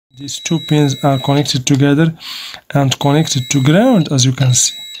These two pins are connected together and connected to ground, as you can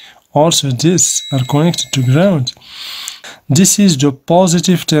see. Also, these are connected to ground. This is the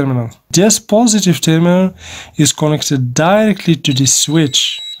positive terminal. This positive terminal is connected directly to the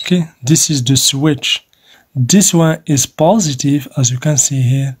switch. Okay, this is the switch. This one is positive, as you can see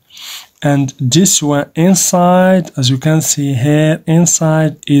here, and this one inside, as you can see here,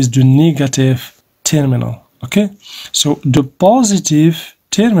 inside is the negative terminal. Okay, so the positive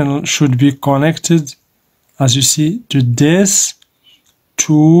terminal should be connected, as you see, to these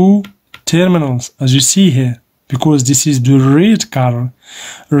two terminals, as you see here, because this is the red color.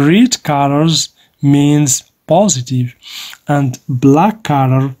 Red colors means positive and black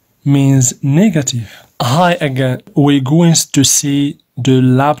color means negative. Hi again, we're going to see the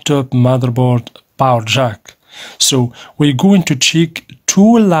laptop motherboard power jack. So we're going to check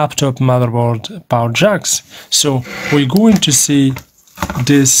two laptop motherboard power jacks. So we're going to see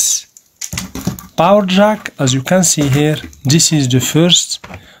this power jack. As you can see here, this is the first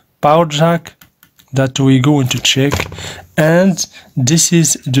power jack that we're going to check, and this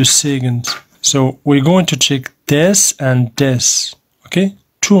is the second. So we're going to check this and this. Okay,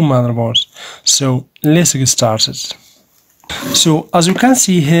 two motherboards. So let's get started. So as you can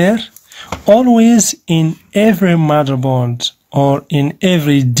see here, always in every motherboard or in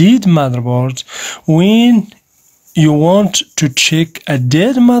every dead motherboard, when you want to check a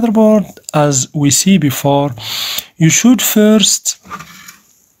dead motherboard, as we see before, you should first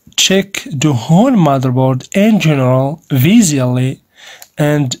check the whole motherboard in general visually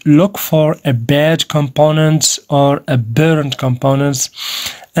and look for a bad components or a burnt components.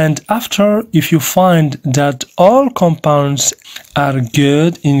 And after, if you find that all components are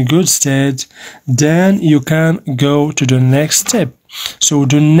good, in good state, then you can go to the next step. So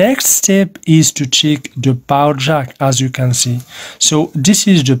the next step is to check the power jack, as you can see. So this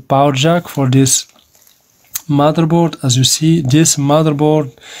is the power jack for this motherboard. As you see, this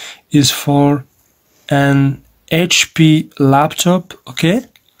motherboard is for an HP laptop. Okay,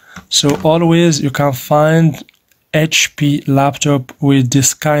 so always you can find HP laptop with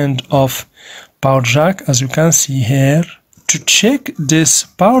this kind of power jack, as you can see here. To check this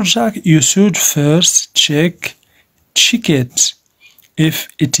power jack, you should first check it if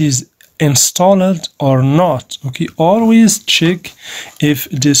it is installed or not. Okay, always check if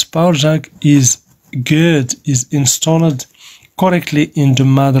this power jack is good, is installed correctly in the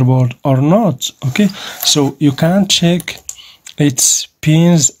motherboard or not. Okay, so you can check its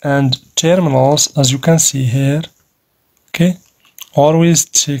pins and terminals, as you can see here. Okay, always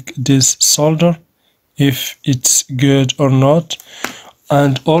check this solder if it's good or not,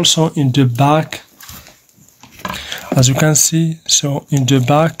 and also in the back, as you can see. So in the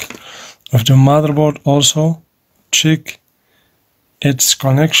back of the motherboard also check its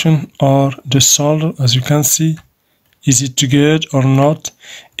connection or the solder, as you can see. Is it good or not?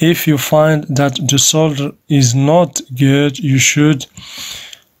 If you find that the solder is not good, you should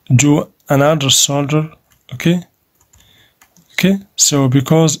do another solder. Okay, so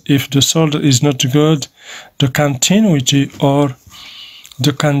because if the solder is not good, the continuity or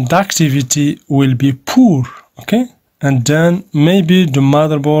the conductivity will be poor. Okay, and then maybe the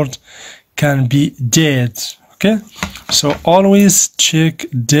motherboard can be dead. Okay, so always check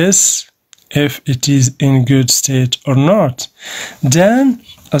this if it is in good state or not. Then,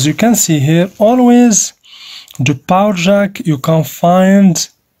 as you can see here, always the power jack, you can find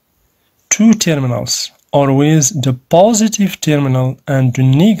two terminals. Always the positive terminal and the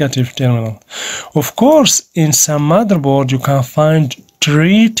negative terminal. Of course, in some motherboard you can find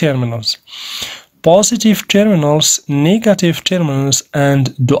three terminals: positive terminals, negative terminals,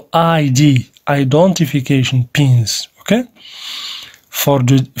 and the identification pins. Okay, for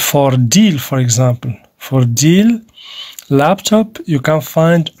Dell, for example, for Dell laptop, you can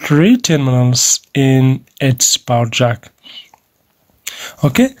find three terminals in its power jack.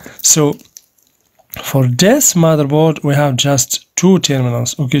 Okay, so for this motherboard, we have just two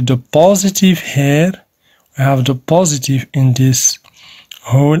terminals. Okay, the positive here, we have the positive in this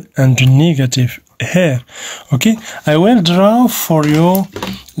hole and the negative here. Okay, I will draw for you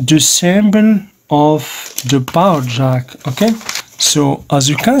the symbol of the power jack. Okay, so as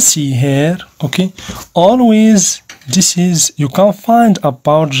you can see here, okay, always this is, you can find a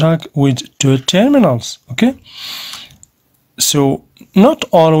power jack with two terminals. Okay, so not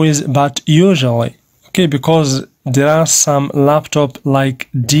always, but usually. Okay, because there are some laptop like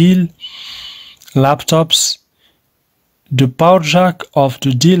Dell laptops, the power jack of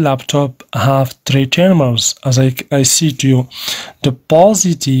the Dell laptop have three terminals, as I see to you. The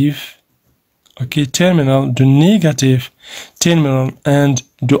positive, okay, terminal, the negative terminal, and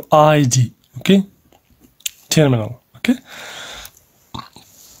the ID, okay, terminal, okay.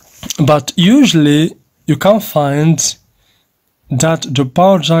 But usually you can find that the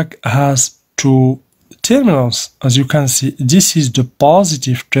power jack has two terminals. As you can see, this is the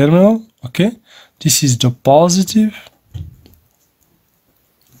positive terminal, okay, this is the positive,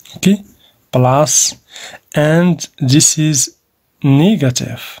 okay, plus, and this is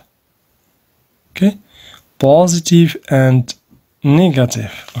negative, okay, positive and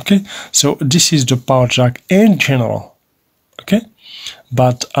negative, okay. So this is the power jack in general, okay.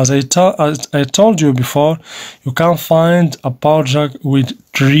 But as I told you before, you can find a power jack with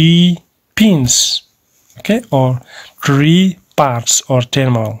 3 pins, okay, or 3 parts or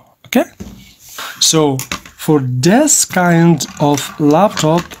terminal, okay. So for this kind of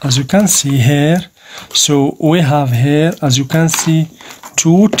laptop, as you can see here, so we have here, as you can see,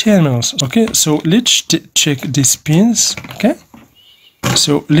 2 terminals, okay. So let's check these pins, okay.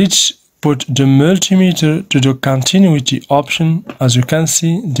 So let's put the multimeter to the continuity option. As you can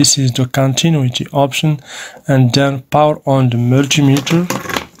see, this is the continuity option, and then power on the multimeter.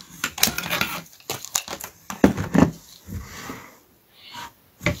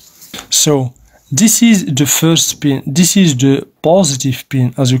 So this is the first pin, this is the positive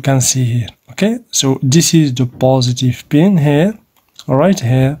pin, as you can see here, okay. So this is the positive pin here, right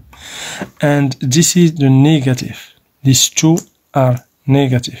here, and this is the negative. These two are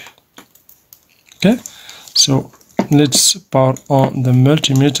negative, okay. So let's power on the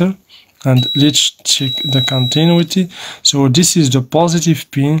multimeter and let's check the continuity. So this is the positive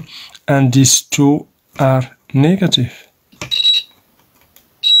pin and these two are negative,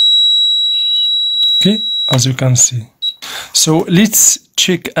 okay, as you can see. So let's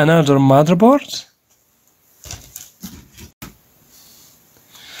check another motherboard.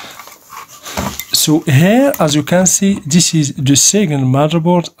 So here, as you can see, this is the second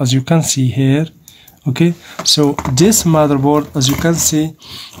motherboard, as you can see here, okay. So this motherboard, as you can see,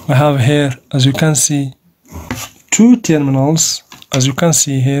 we have here, as you can see, 2 terminals, as you can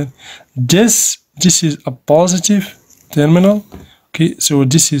see here. This is a positive terminal, okay. So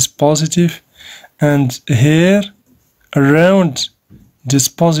this is positive, and here around this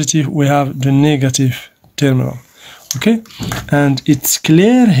positive we have the negative terminal, okay. And it's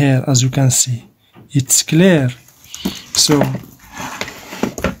clear here, as you can see, it's clear. So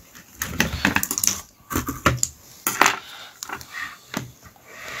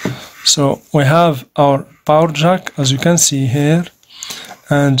we have our power jack, as you can see here,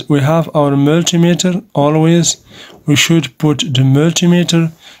 and we have our multimeter. Always we should put the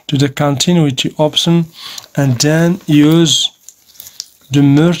multimeter to the continuity option and then use the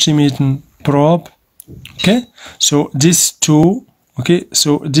multimeter probe, okay. So these two, okay,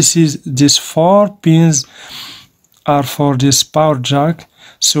 so these 4 pins are for this power jack.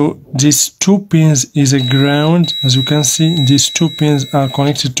 So these 2 pins is a ground, as you can see. These 2 pins are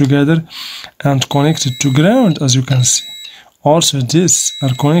connected together and connected to ground, as you can see. Also this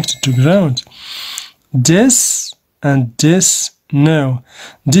are connected to ground. This and this, no,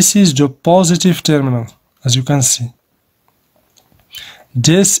 this is the positive terminal, as you can see.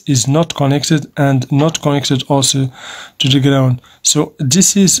 This is not connected and not connected also to the ground. So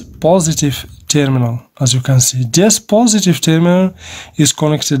this is positive terminal, as you can see. This positive terminal is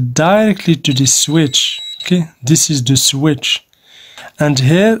connected directly to the switch, okay. This is the switch, and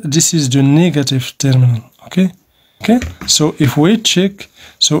here this is the negative terminal, okay. So if we check,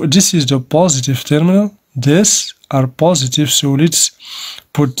 so this is the positive terminal, these are positive. So let's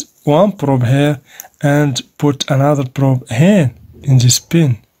put one probe here and put another probe here in this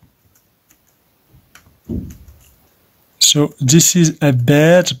pin. So this is a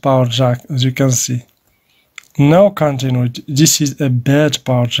bad power jack, as you can see. Now continuity, this is a bad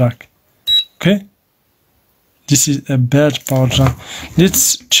power jack, okay. This is a bad power jack.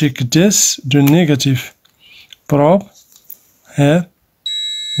 Let's check this, the negative probe here.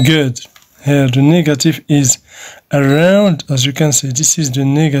 Good. Here the negative is around, as you can see. This is the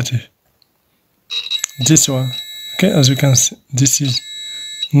negative, this one, okay. As you can see, this is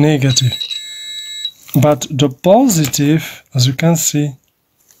negative, but the positive, as you can see,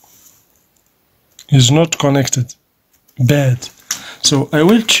 is not connected, bad. So I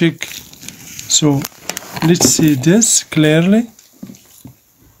will check. So let's see this clearly,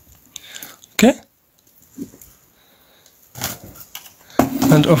 okay.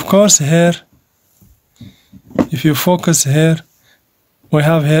 And of course here, if you focus here, we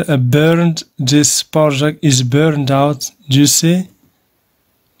have here a burned, this power jack is burned out. Do you see?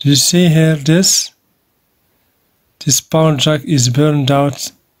 Do you see here this? This power jack is burned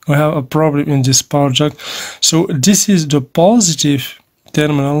out we have a problem in this power jack. So this is the positive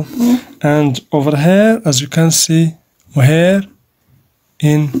terminal, and over here, as you can see, here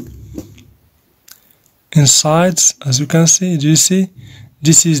inside, as you can see, do you see?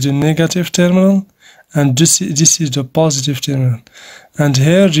 This is the negative terminal, and this is the positive terminal. And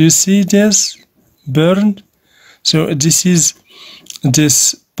here, do you see this burned? So this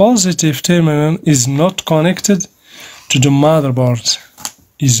positive terminal is not connected to the motherboard.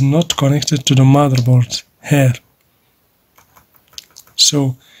 Is not connected to the motherboard here.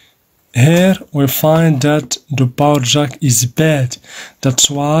 So here we find that the power jack is bad.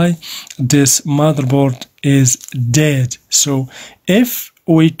 That's why this motherboard is dead. So if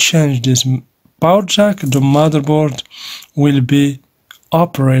we change this power jack, the motherboard will be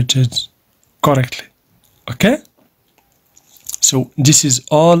operated correctly. Okay? So this is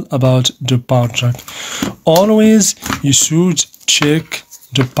all about the power jack. Always you should check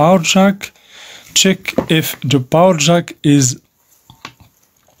the power jack. Check if the power jack is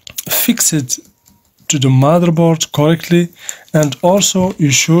fixed to the motherboard correctly, and also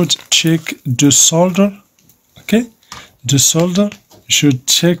you should check the solder. Okay, the solder, you should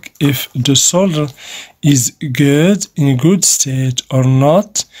check if the solder is good, in good state or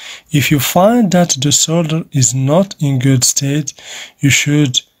not. If you find that the solder is not in good state, you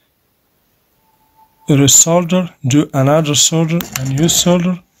should resolder, do another solder, a new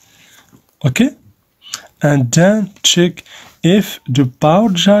solder. Okay, and then check if the power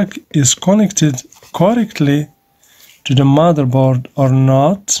jack is connected correctly to the motherboard or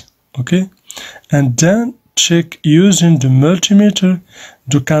not. Okay, and then check using the multimeter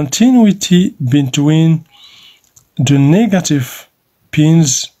the continuity between the negative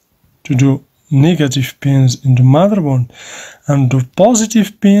pins to the negative pins in the motherboard and the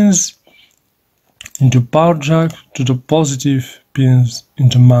positive pins in the power jack to the positive pins in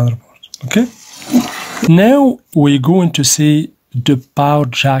the motherboard. Okay, now we're going to see the power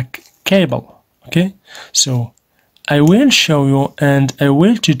jack cable. Okay, so I will show you and I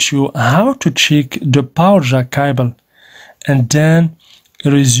will teach you how to check the power jack cable, and then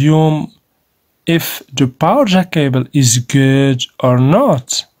resume if the power jack cable is good or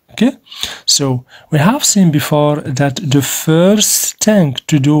not. Okay, so we have seen before that the first thing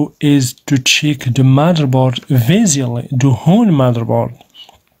to do is to check the motherboard visually, the whole motherboard,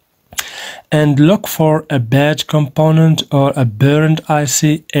 and look for a bad component or a burned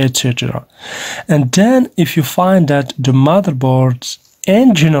IC, etc. And then if you find that the motherboard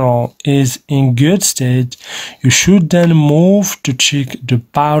in general is in good state, you should then move to check the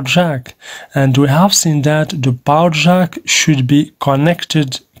power jack. And we have seen that the power jack should be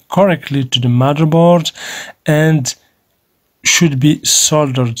connected correctly to the motherboard and should be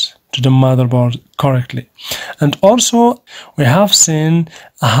soldered to the motherboard correctly. And also we have seen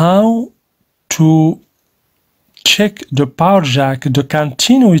how to check the power jack, the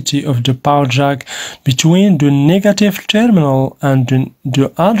continuity of the power jack between the negative terminal and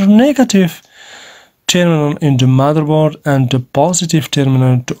the other negative terminal in the motherboard and the positive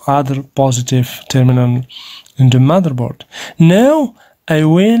terminal to other positive terminal in the motherboard. Now I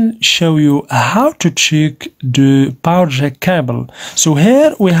will show you how to check the power jack cable. So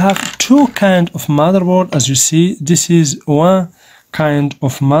here we have two kinds of motherboard. As you see, this is one kind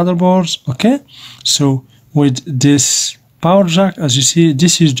of motherboards. Okay, so with this power jack, as you see,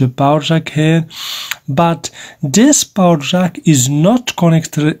 this is the power jack here, but this power jack is not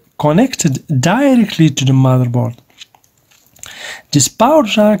connected directly to the motherboard. This power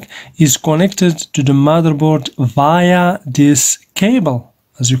jack is connected to the motherboard via this cable,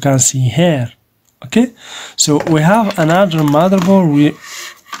 as you can see here. Okay, so we have another motherboard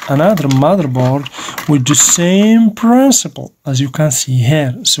with the same principle, as you can see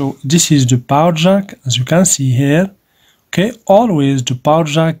here. So this is the power jack, as you can see here. Okay, always the power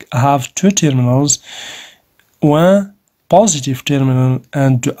jack have two terminals, one positive terminal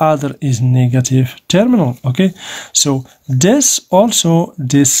and the other is negative terminal. Okay, so this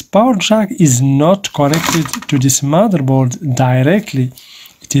power jack is not connected to this motherboard directly.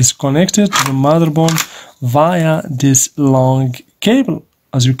 It is connected to the motherboard via this long cable,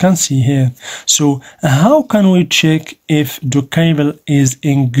 as you can see here. So how can we check if the cable is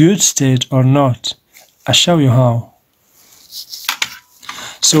in good state or not? I'll show you how.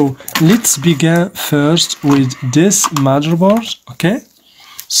 So let's begin first with this motherboard. Okay,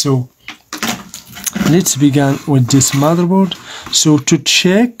 so let's begin with this motherboard. So to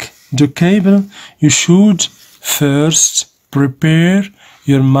check the cable, you should first prepare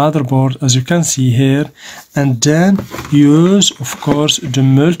your motherboard, as you can see here, and then use, of course, the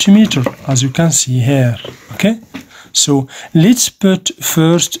multimeter, as you can see here. Okay, So let's put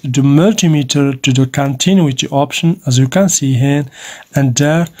first the multimeter to the continuity option, as you can see here, and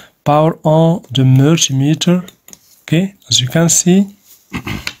there power on the multimeter. Okay, as you can see.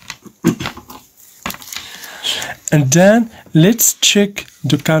 And then let's check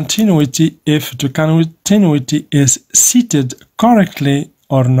the continuity, if the continuity is seated correctly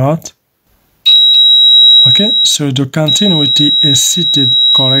or not. Okay, so the continuity is seated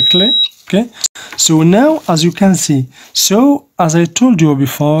correctly. Okay, so now as you can see, so as I told you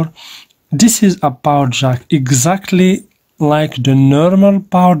before, this is a power jack exactly like the normal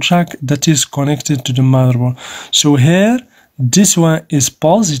power jack that is connected to the motherboard. So here this one is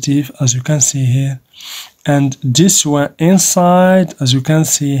positive, as you can see here, and this one inside, as you can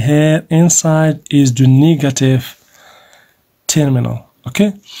see here, inside is the negative terminal.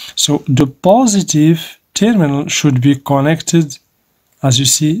 Okay, so the positive terminal should be connected, as you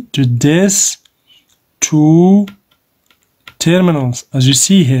see, to this two terminals, as you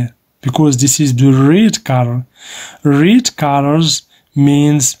see here, because this is the red color. Red colors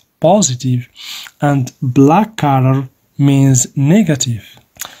means positive and black color means negative.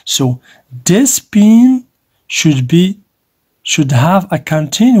 So this pin should have a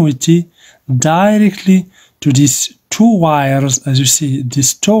continuity directly to these two wires. As you see,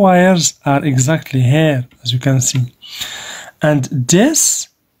 these two wires are exactly here, as you can see, and this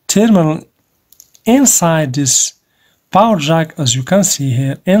terminal inside this power jack, as you can see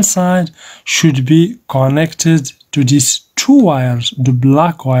here, inside should be connected to these two wires. The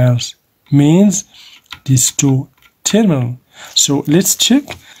black wires means these two terminals. So let's check.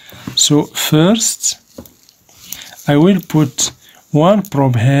 So first I will put one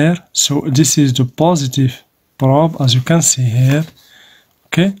probe here. So this is the positive probe, as you can see here.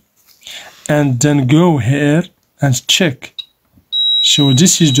 Okay, and then go here and check. So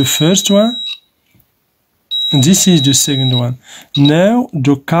this is the first one, and this is the second one. Now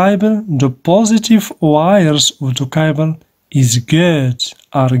the cable, the positive wires of the cable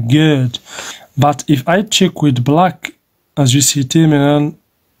are good. But if I check with black, as you see, terminal,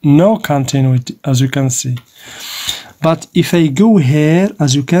 no continuity, as you can see. But if I go here,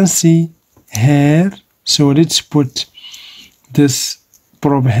 as you can see here, so let's put this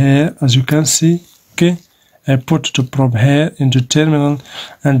probe here, as you can see. Okay, I put the probe here in the terminal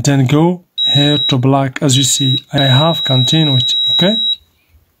and then go here to black. As you see, I have continuity. Okay,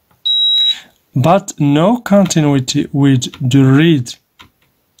 but no continuity with the red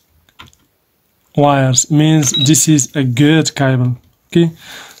wires, means this is a good cable. Okay,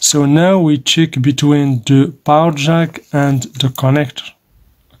 so now we check between the power jack and the connector.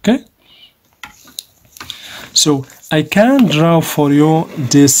 Okay, so I can draw for you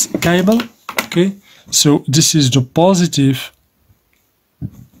this cable. Okay, so this is the positive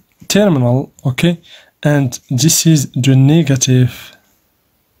terminal. Okay, and this is the negative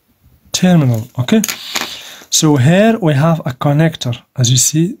terminal. Okay, so here we have a connector, as you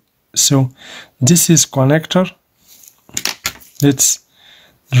see. So this is connector. Let's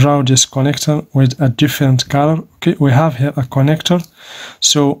draw this connector with a different color. Okay, we have here a connector.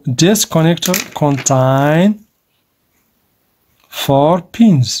 So this connector contains 4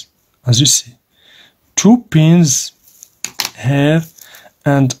 pins, as you see. 2 pins here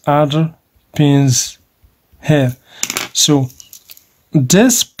and other pins here. So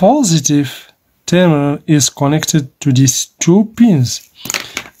this positive terminal is connected to these 2 pins,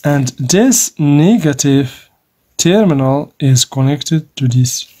 and this negative terminal is connected to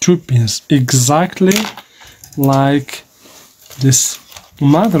these 2 pins, exactly like this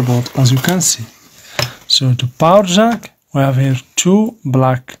motherboard, as you can see. So the power jack, we have here 2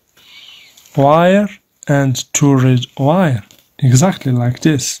 black wire and 2 red wire, exactly like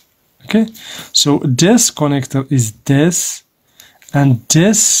this. Okay, so this connector is this, and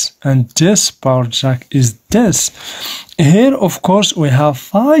this power jack is this. Here of course we have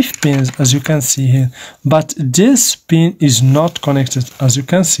 5 pins, as you can see here, but this pin is not connected, as you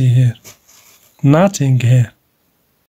can see here, nothing here.